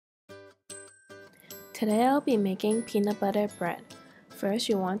Today I'll be making peanut butter bread. First,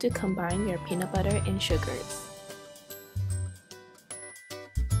 you want to combine your peanut butter and sugars.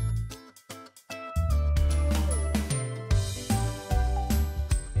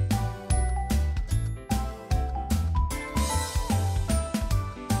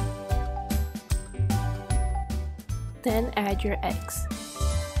 Then add your eggs.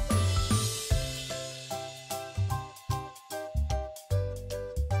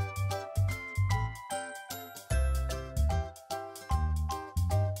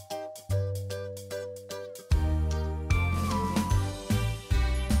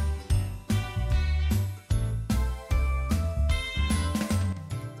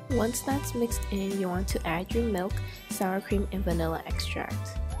 Once that's mixed in, you want to add your milk, sour cream, and vanilla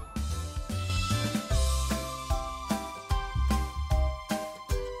extract.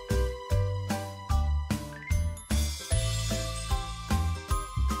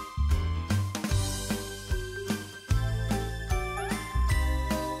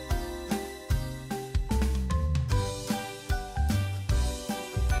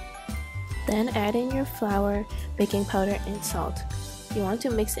 Then add in your flour, baking powder, and salt. You want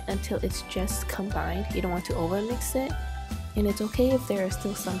to mix it until it's just combined. You don't want to overmix it, and it's okay if there are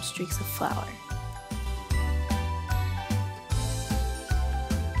still some streaks of flour.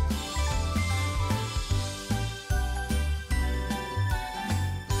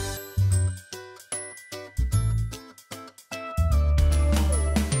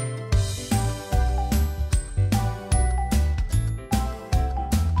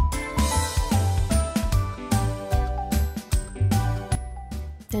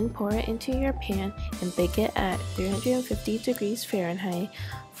 Then pour it into your pan and bake it at 350 degrees Fahrenheit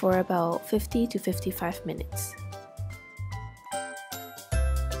for about 50 to 55 minutes.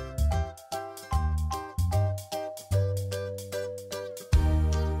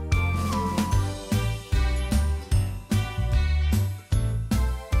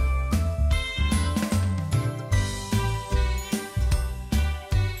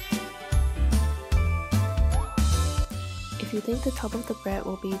 If you think the top of the bread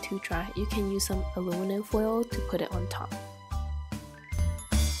will be too dry, you can use some aluminum foil to put it on top.